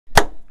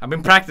I've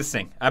been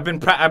practicing. I've been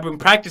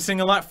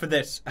practicing a lot for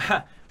this.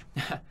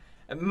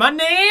 My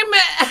name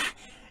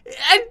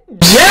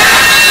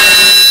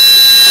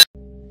Jeff.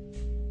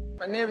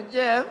 My name is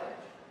Jeff.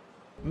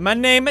 My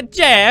name is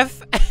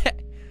Jeff.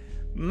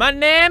 My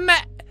name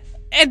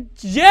is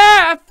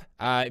Jeff.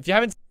 If you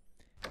haven't,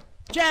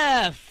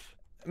 Jeff.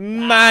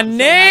 My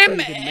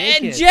name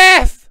is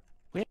Jeff.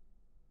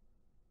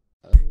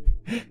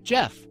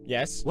 Jeff.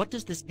 Yes. What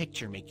does this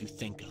picture make you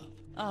think of?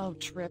 Oh,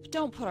 Trip,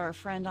 don't put our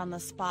friend on the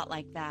spot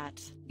like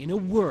that. In a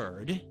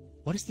word,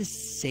 what does this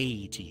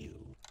say to you?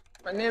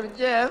 My name is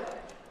Jeff.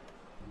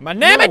 My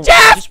name No, is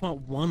Jeff. I just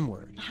want one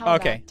word. How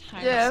Okay.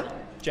 about Jeff.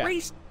 Jeff.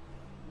 Grace.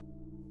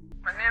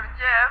 My name is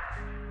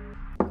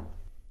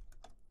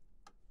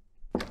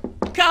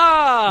Jeff.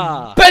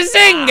 Ka!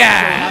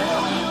 Bazinga!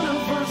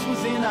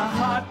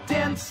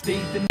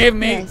 Give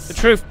me Yes. the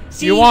truth.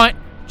 See? You want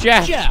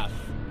Jeff? Jeff,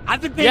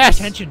 I've been paying Yes.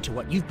 attention to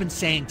what you've been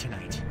saying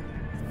tonight.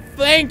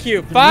 Thank you.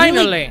 You've been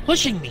Finally, really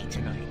pushing me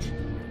tonight.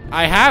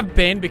 I have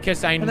been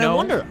because I And know I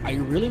wonder, are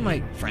you really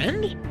my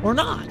friend or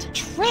not?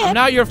 Trip? I'm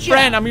not your Jeff.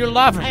 friend. I'm your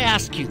lover. I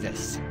ask you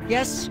this,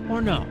 yes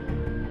or no?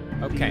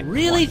 Okay. Do you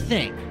really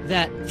think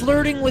that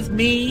flirting with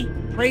me,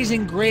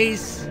 praising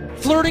Grace,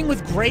 flirting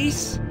with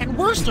Grace, and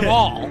worst of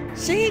all,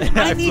 saying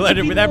I I need to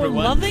flirted be with more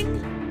everyone. loving,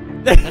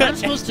 and I'm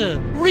supposed to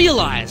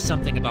realize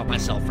something about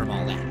myself from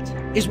all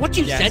that? Is what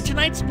you Yes. said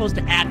tonight supposed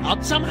to add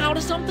up somehow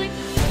to something?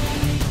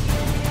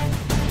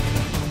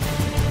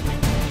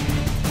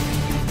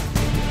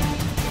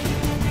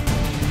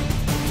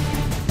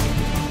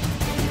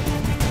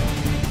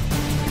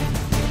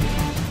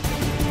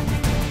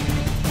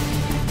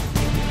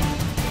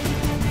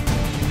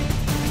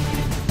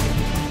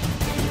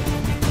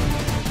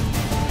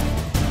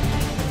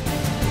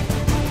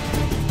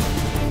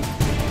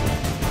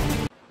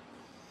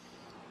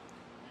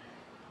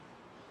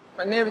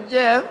 My name is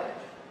Jeff.